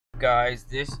guys?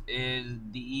 This is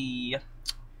the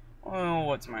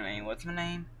what's my name? What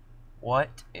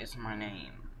is my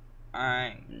name?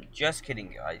 I'm just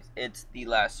kidding, guys. It's the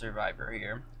last survivor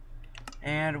here,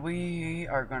 and we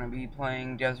are gonna be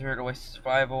playing Desert Oasis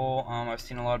Survival. I've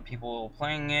seen a lot of people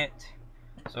playing it,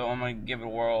 so I'm gonna give it a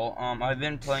whirl. I've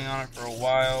been playing on it for a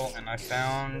while, and I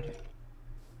found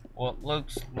what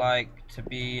looks like to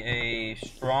be a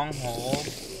stronghold,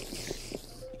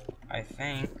 I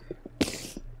think.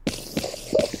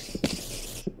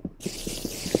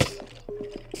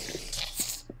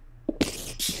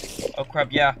 Oh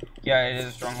crap, yeah, it is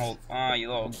a stronghold. You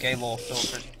little gay little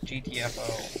silver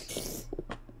GTFO.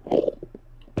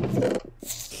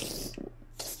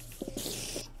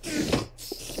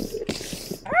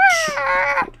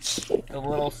 Ah! The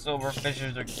little silver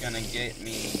fishes are gonna get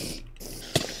me.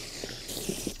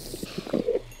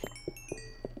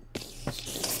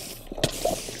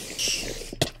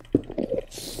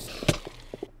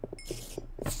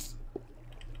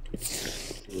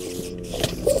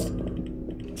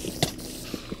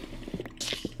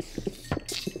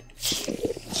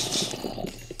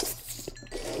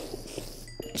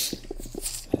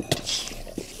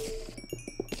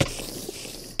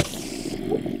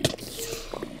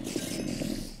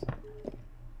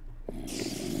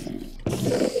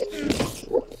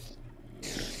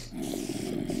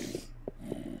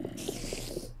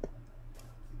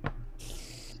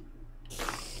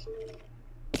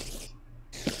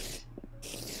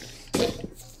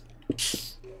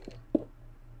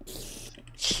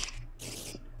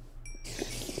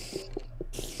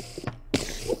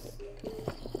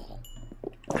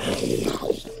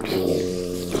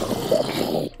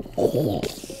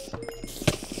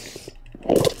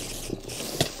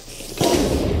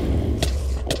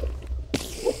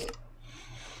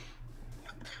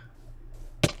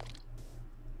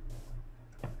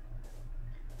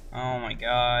 Oh my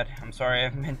god, I'm sorry I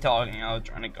haven't been talking, I was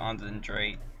trying to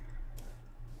concentrate.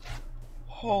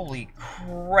 Holy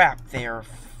crap, they're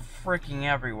freaking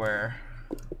everywhere.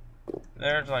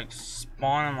 They're like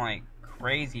spawning like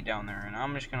crazy down there, and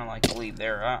I'm just gonna like leave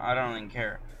there. I don't even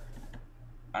care.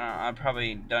 I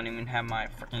probably don't even have my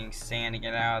freaking sand to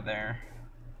get out of there.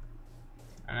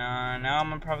 And now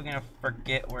I'm probably gonna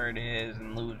forget where it is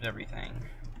and lose everything.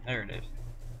 There it is.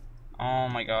 Oh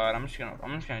my god, I'm just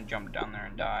gonna jump down there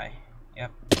and die.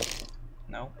 Yep.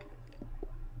 Nope.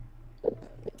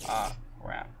 Ah,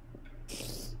 crap.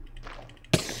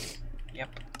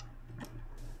 Yep.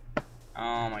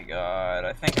 Oh my god,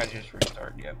 I think I just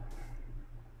restarted, yep.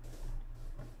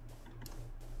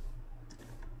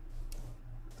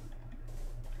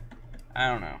 I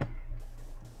don't know.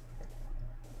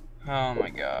 Oh my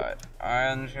god.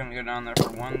 I'm just gonna go down there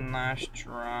for one last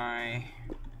try.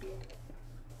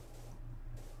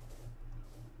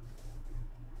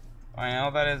 I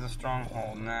know that is a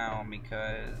stronghold now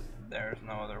because there's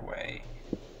no other way.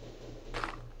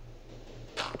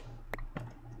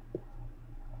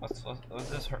 Let's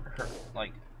this hurt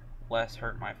like less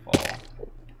hurt my fall.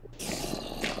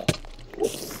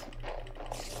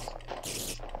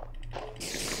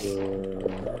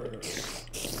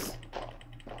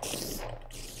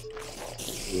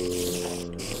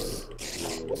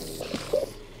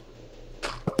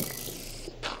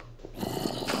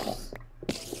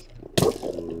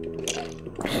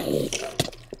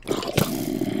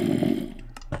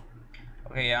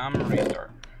 Okay, yeah, I'm gonna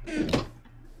restart.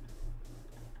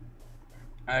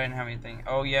 I didn't have anything.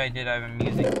 Oh yeah, I did have a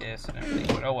music disc and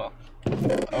everything, but oh well.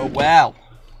 Oh wow.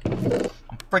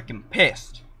 I'm freaking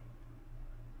pissed.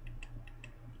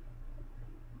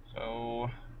 So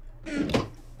we're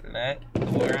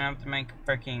gonna have to make a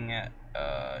freaking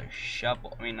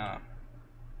shovel. I mean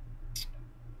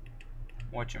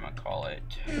whatchamacallit.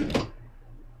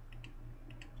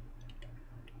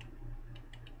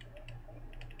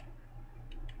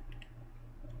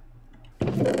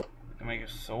 To make a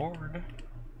sword,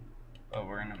 but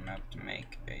we're gonna have to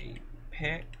make a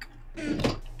pick.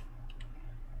 Let's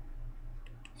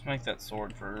make that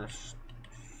sword first.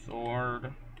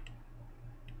 Sword.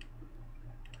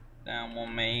 Then we'll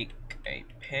make a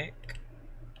pick.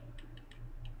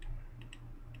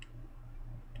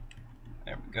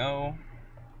 There we go.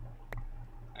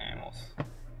 And we'll,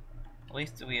 at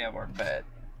least we have our bed.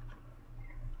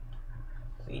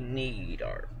 We need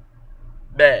our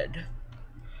bed.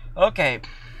 Okay,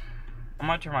 I'm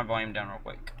gonna turn my volume down real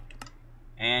quick.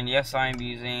 And yes, I'm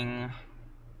using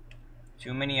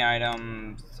too many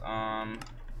items.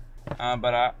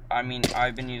 But I mean,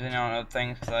 I've been using it on other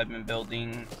things because I've been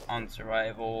building on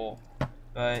survival.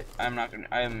 But I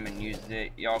haven't been using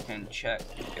it. Y'all can check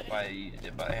if I used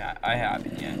it, but I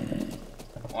haven't yet.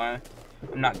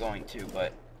 I'm not going to,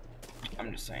 but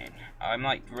I'm just saying. I'm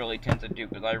like really tempted to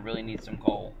because I really need some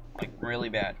coal, like really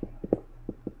bad.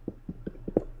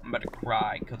 I'm about to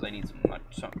cry because I need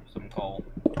some coal.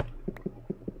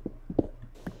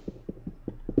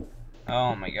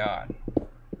 Oh my god.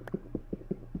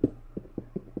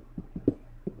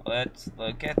 Let's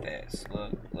look at this.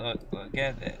 Look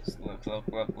at this. Look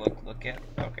at.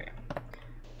 Okay.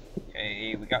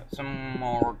 Okay, we got some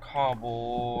more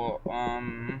cobble.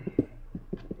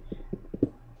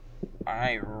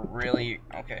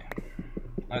 Okay.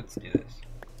 Let's do this.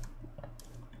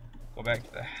 Go back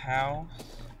to the house.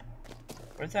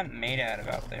 What is that made out of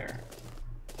out there?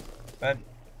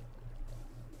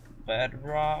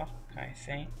 Bedrock, I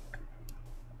think.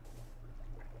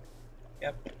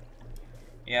 Yep.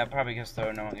 Yeah, probably because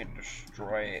though no one can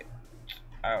destroy it.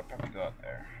 I would probably go out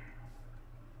there.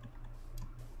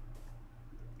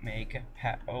 Make a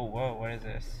pat. Oh, whoa, what is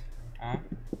this? Huh?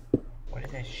 What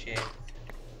is this shit?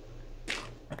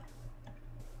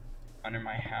 Under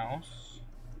my house?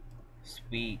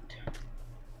 Sweet.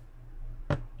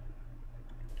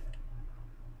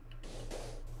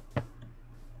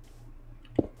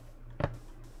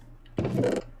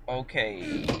 Okay,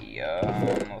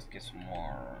 let's get some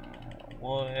more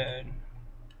wood.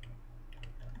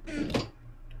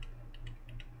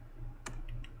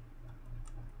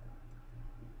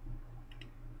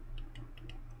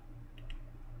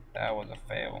 That was a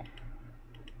fail.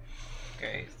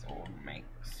 Okay, so we'll make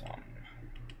some.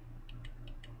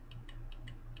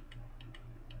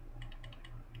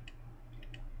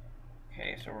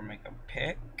 Okay, so we'll make a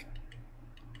pick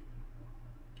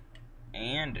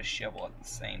and a shovel at the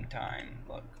same time.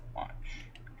 Look, watch.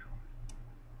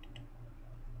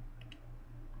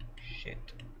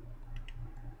 Shit.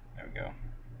 There we go.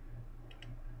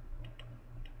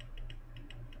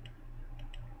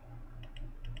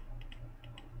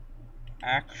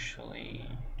 Actually,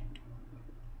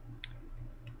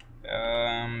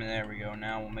 there we go.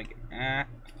 Now we'll make an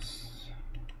axe.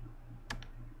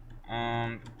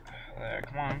 There,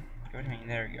 come on, give it to me.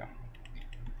 There we go.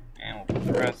 And we'll put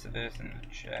the rest of this in the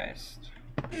chest.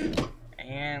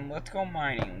 And let's go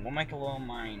mining. We'll make a little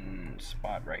mine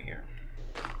spot right here.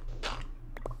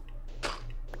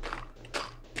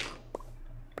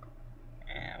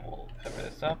 And we'll cover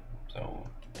this up so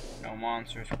no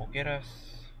monsters will get us.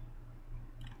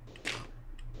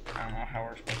 I don't know how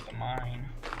we're supposed to mine.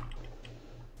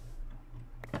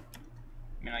 I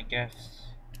mean, I guess.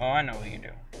 Oh, I know what you can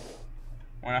do.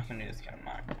 We're not gonna do this kind of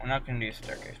mine. We're not gonna do a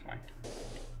staircase mine.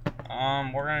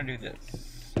 We're gonna do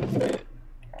this. Get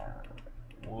our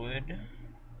wood.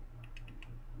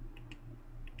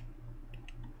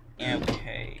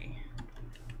 Okay.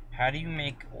 How do you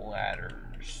make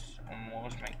ladders? We'll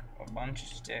just make a bunch of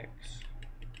sticks.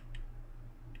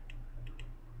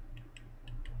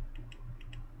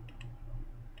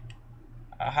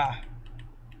 Aha!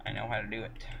 I know how to do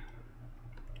it.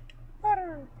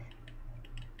 Ladder.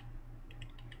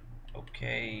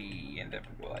 Okay, and then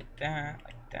we go like that,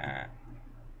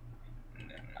 and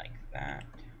then like that.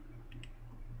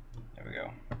 There we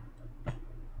go.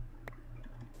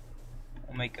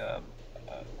 We'll make a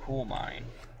cool mine.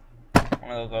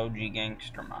 One of those OG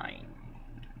gangster mines.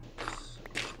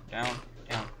 Down,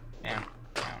 down, down,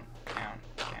 down, down,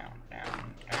 down,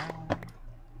 down, down.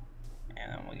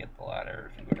 And then we get the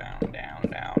ladders and go down, down,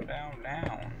 down, down,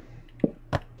 down.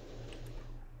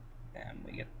 Then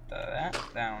we get that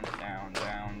down, down,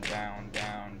 down, down,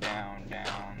 down, down,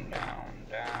 down, down,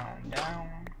 down, down.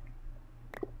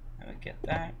 Then we get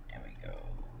that, and we go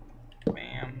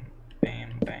bam,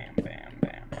 bam, bam, bam,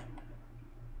 bam.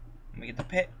 And we get the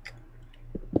pick.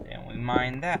 Then we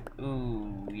mine that.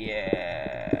 Ooh,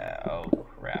 yeah. Oh,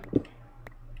 crap.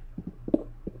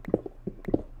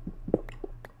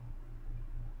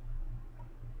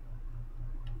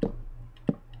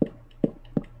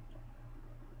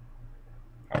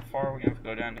 How far are we going to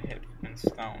go down to hit in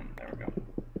stone? There we go.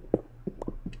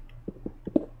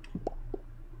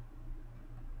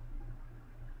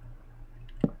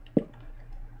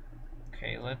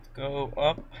 Okay, let's go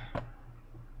up.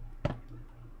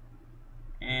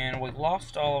 And we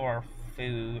lost all of our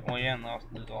food. Well, we didn't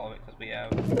lose all of it because we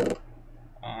have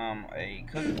a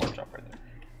cooking workshop right there.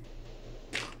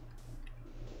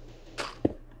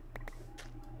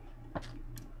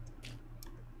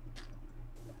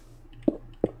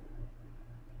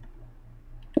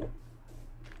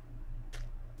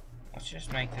 Let's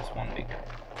just make this one bigger.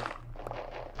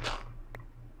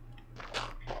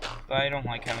 But I don't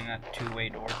like having that two-way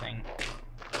door thing.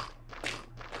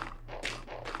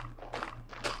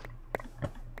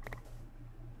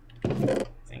 I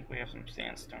think we have some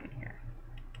sandstone here.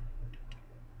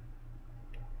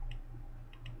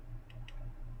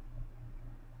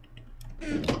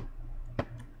 There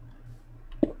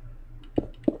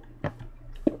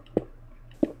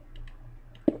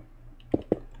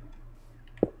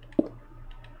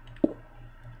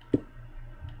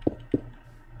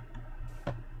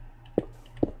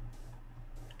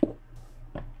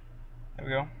we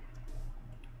go.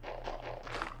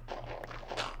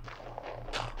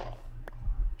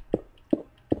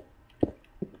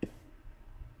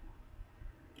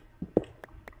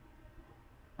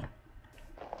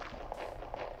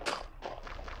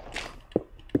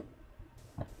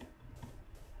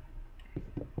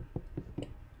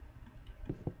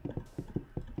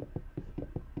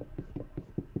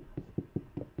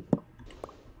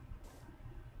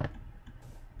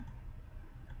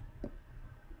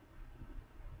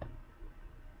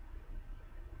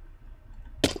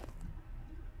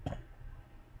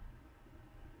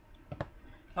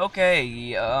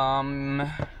 Okay,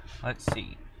 let's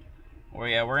see. Well,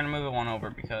 yeah, we're gonna move it one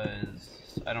over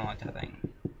because I don't like that thing.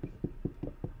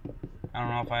 I don't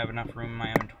know if I have enough room in my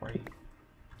inventory.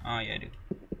 Oh, yeah, I do.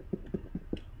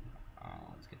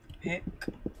 Let's get the pick,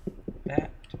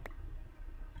 that,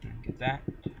 and get that.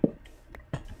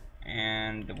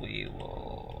 And we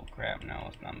will, crap, no,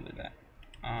 let's not move that.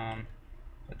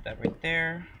 Put that right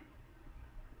there.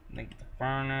 Then get the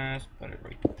furnace, put it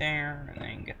right there, and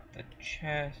then get the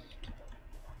chest,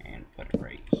 and put it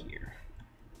right here.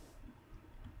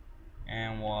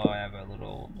 And we'll have a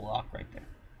little block right there.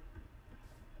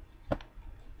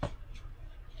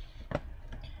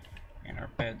 And our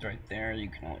bed's right there, you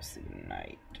can always sleep at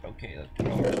night. Okay, let's put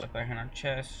all our stuff back in our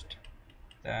chest.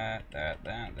 That,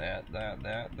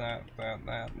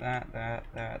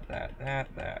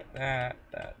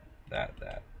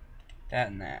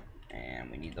 and that.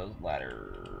 And we need those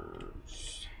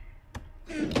ladders.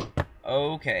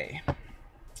 Okay.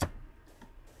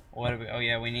 What do we, oh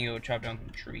yeah, we need to go chop down some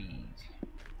trees.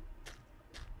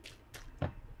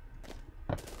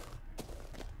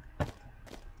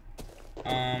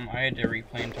 I had to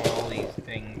replant all these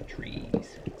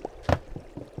trees.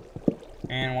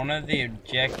 And one of the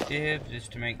objectives is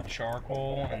to make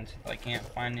charcoal, and since I can't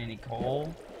find any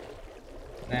coal,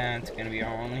 that's gonna be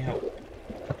our only hope.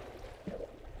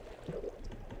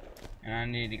 And I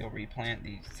need to go replant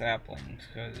these saplings,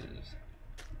 because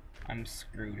I'm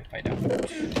screwed if I don't.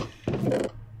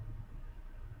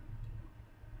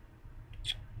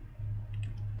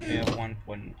 We have one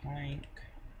wooden plank,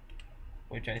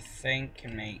 which I think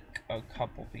can make a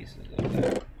couple pieces of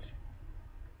that.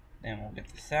 Then we'll get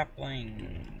the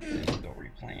sapling, then we'll go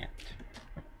replant.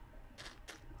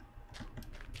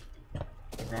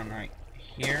 Put one right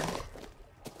here,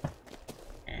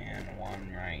 and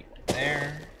one right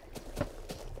there,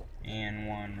 and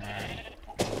one right,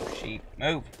 move sheep,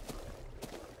 move!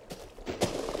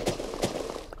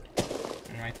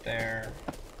 One right there,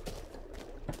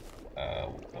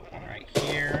 we'll put one right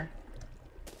here,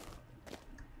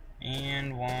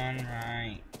 and one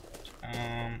right,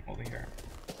 over here.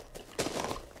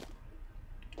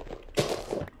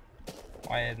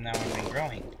 Why hasn't that one been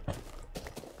growing?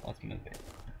 Let's move it.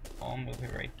 I'll move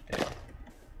it right there.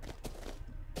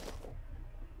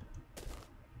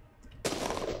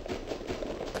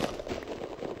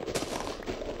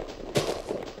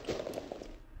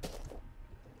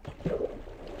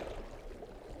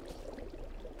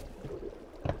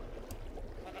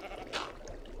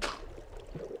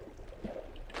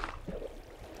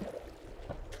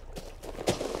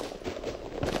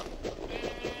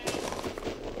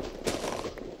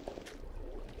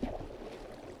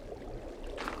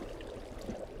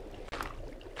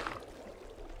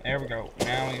 There we go.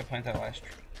 Now we can plant that last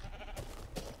tree.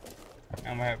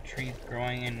 Now we have trees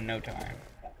growing in no time.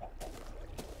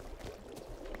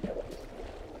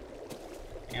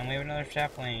 And we have another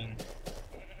sapling.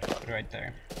 Put it right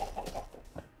there.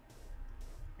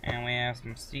 And we have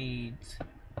some seeds.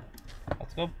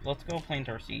 Let's go plant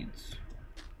our seeds.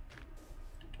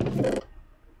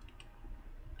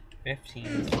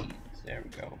 15 seeds. There we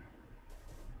go.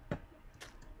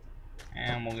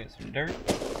 And we'll get some dirt.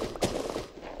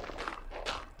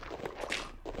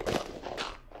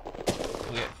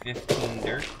 We'll get 15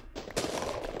 dirt.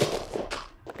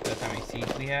 That's how many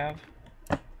seeds we have.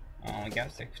 We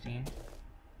got 16.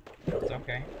 It's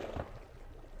okay.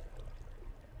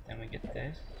 Then we get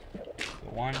this.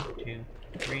 1, 2,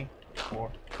 3,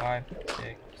 4, 5,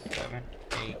 6, 7,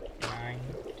 8, 9,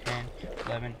 10,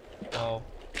 11, 12,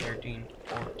 13,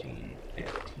 14,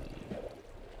 15.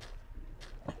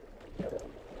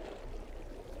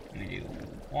 We do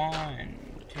 1,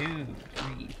 2,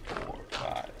 3, 4,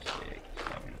 5, 6,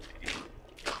 7, 8,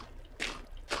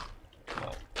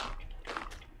 12.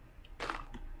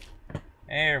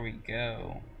 There we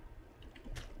go.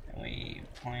 We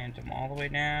plant them all the way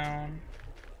down.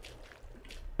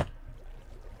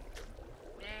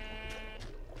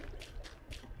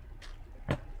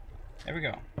 There we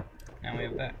go. Now we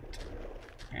have that.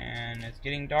 And it's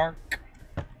getting dark.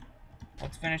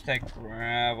 Let's finish that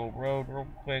gravel road real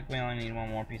quick. We only need one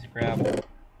more piece of gravel.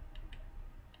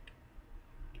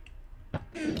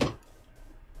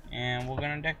 And we're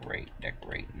gonna decorate.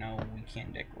 No, we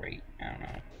can't decorate. I don't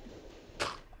know.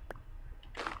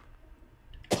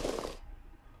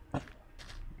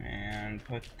 And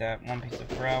put that one piece of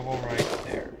gravel right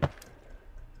there.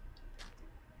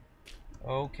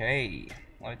 Okay,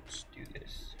 let's do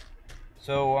this.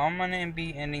 So I'm gonna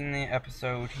be ending the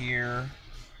episode here.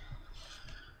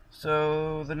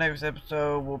 So the next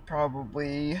episode will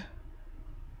probably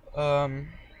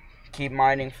keep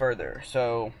mining further.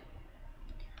 So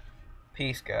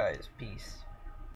peace, guys. Peace.